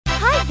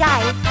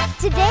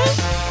Today,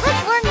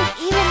 let's learn the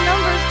even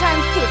numbers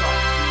times table.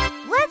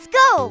 Let's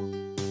go!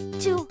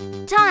 2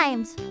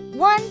 times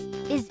 1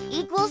 is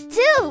equals 2.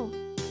 2.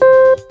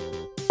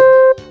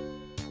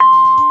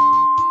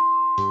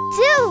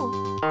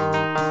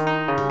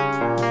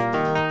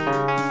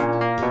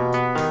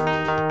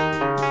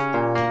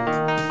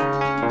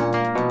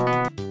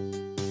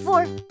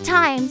 4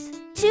 times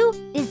 2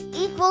 is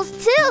equals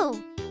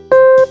 2.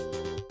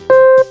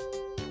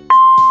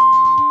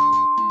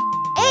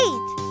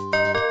 8.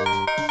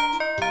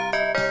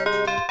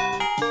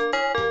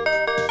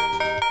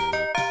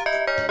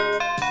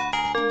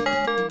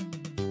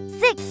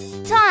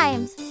 6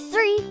 times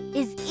 3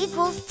 is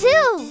equals 2.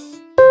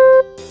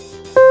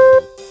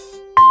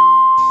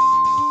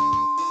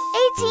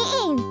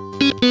 18.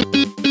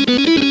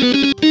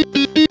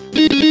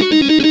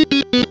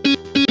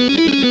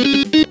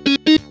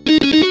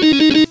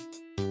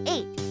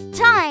 8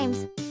 times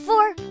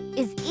 4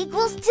 is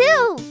equals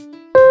 2.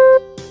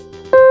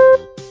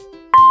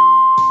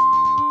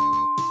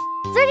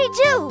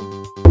 32.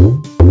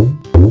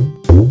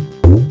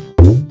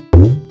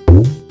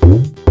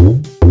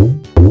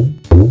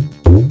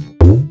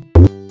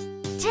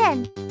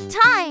 10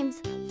 times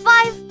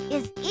 5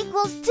 is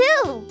equals 2.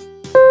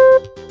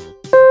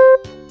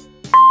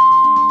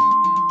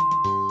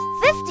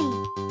 50.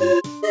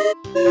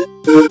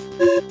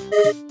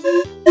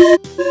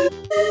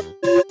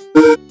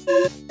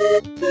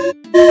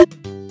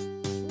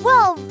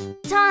 12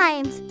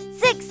 times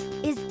 6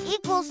 is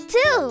equals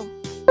 2.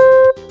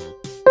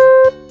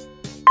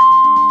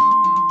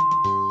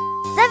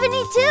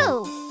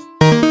 72.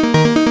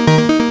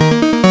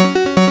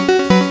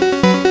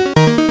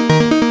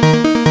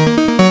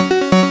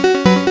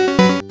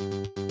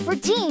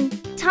 14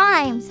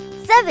 times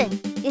 7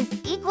 is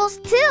equals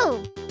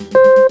 2.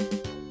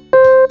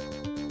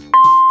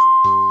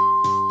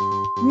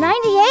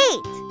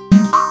 98.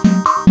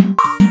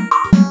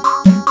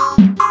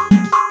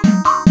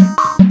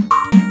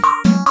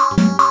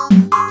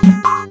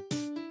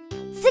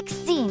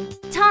 16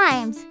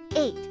 times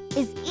 8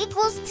 is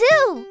equals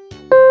 2.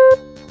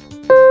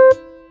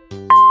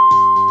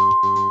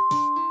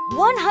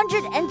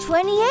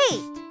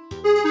 128.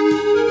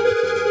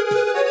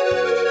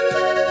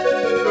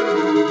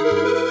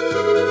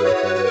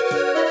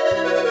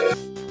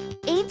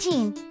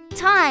 18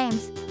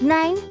 times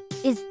 9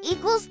 is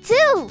equals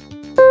 2.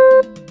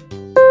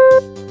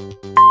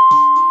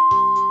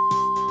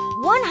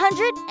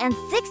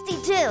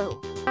 162.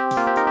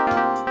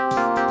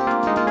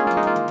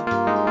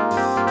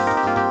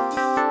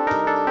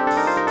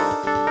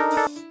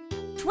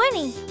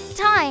 20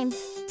 times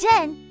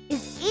 10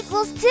 is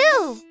equals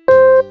 2.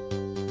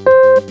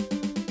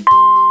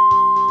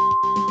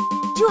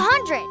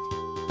 200.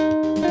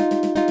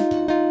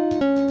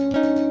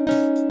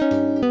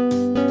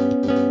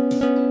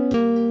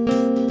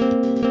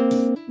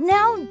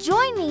 'Now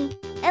join me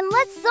and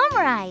let's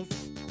summarize.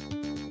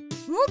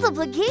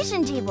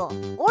 Multiplication table,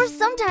 or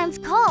sometimes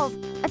called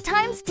a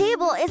times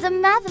table, is a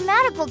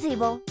mathematical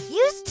table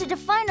used to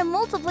define a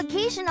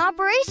multiplication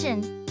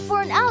operation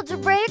for an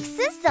algebraic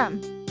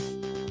system.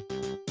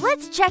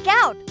 Let's check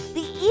out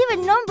the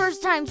even numbers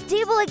times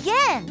table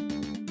again.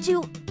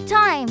 2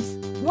 times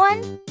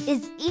 1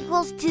 is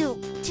equals to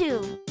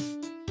 2.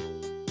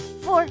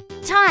 4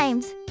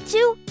 times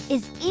 2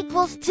 is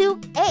equals to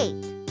 8.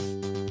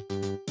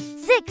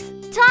 6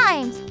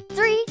 times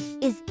 3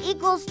 is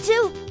equals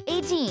to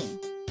 18.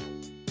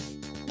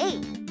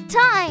 8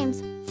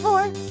 times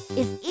 4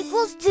 is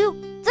equals to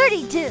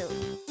 32.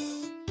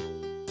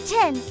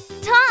 10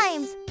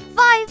 times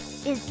 5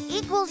 is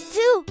equals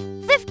to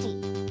 50.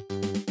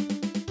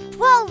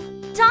 12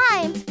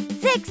 times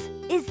 6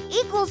 is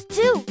equals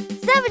to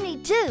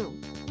 72.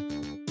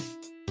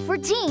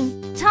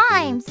 14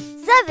 times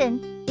 7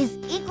 is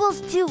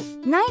equals to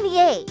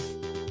 98.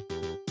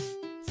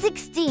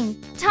 16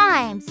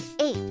 times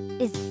 8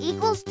 is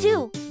equals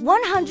to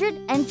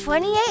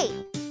 128.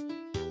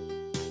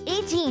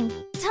 18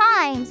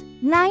 times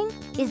 9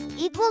 is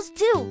equals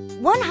to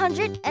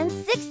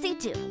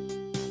 162.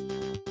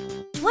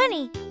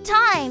 20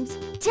 times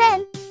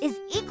 10 is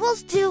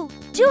equals to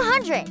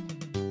 200.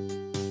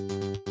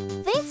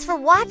 Thanks for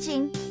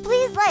watching.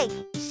 Please like,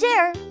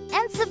 share,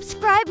 and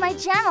subscribe my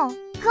channel,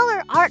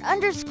 Color Art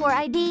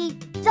 _ID.